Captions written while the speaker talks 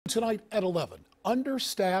Tonight at 11,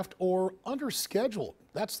 understaffed or underscheduled?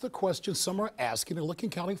 That's the question some are asking the Licking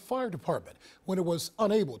County Fire Department when it was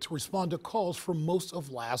unable to respond to calls for most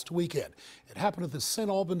of last weekend. It happened at the St.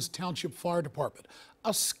 Albans Township Fire Department.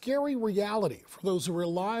 A scary reality for those who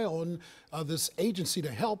rely on this agency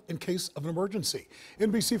to help in case of an emergency.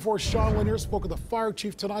 NBC4's Sean Lanier spoke with the fire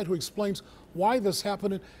chief tonight, who explains why this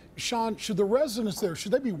happened. And Sean, should the residents there,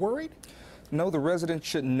 should they be worried? No, the residents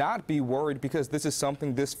should not be worried because this is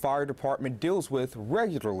something this fire department deals with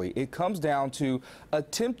regularly. It comes down to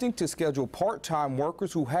attempting to schedule part-time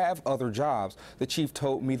workers who have other jobs. The chief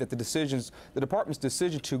told me that the department's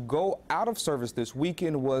decision to go out of service this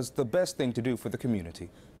weekend was the best thing to do for the community.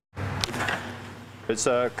 It's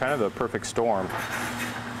kind of a perfect storm.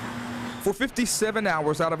 For 57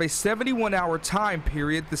 hours out of a 71-hour time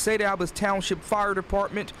period, the St. Albans Township Fire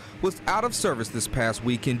Department was out of service this past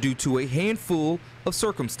weekend due to a handful of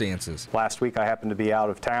circumstances. Last week I happened to be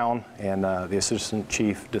out of town, and the assistant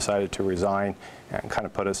chief decided to resign and kind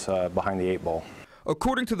of put us behind the 8 ball.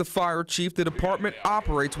 According to the fire chief, the department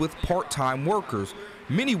operates with part-time workers.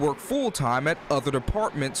 Many work full-time at other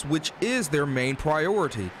departments, which is their main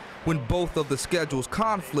priority. When both of the schedules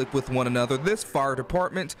conflict with one another, this fire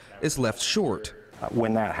department is left short.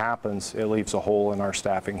 When that happens, it leaves a hole in our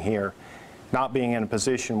staffing here. Not being in a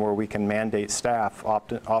position where we can mandate staff,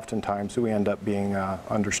 oftentimes we end up being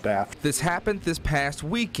understaffed. This happened this past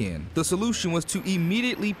weekend. The solution was to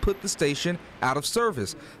immediately put the station out of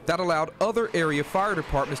service. That allowed other area fire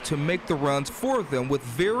departments to make the runs for them with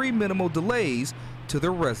very minimal delays to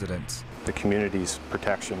their residents. The community's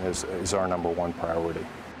protection is our #1 priority.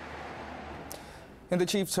 And the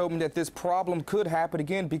chief told me that this problem could happen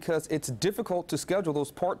again because it's difficult to schedule those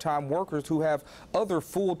part-time workers who have other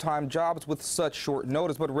full-time jobs with such short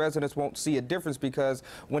notice. But residents won't see a difference because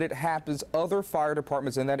when it happens, other fire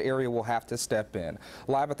departments in that area will have to step in.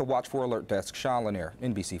 Live at the Watch 4 Alert Desk, Sean Lanier,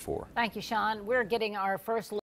 NBC4. Thank you, Sean. We're getting our first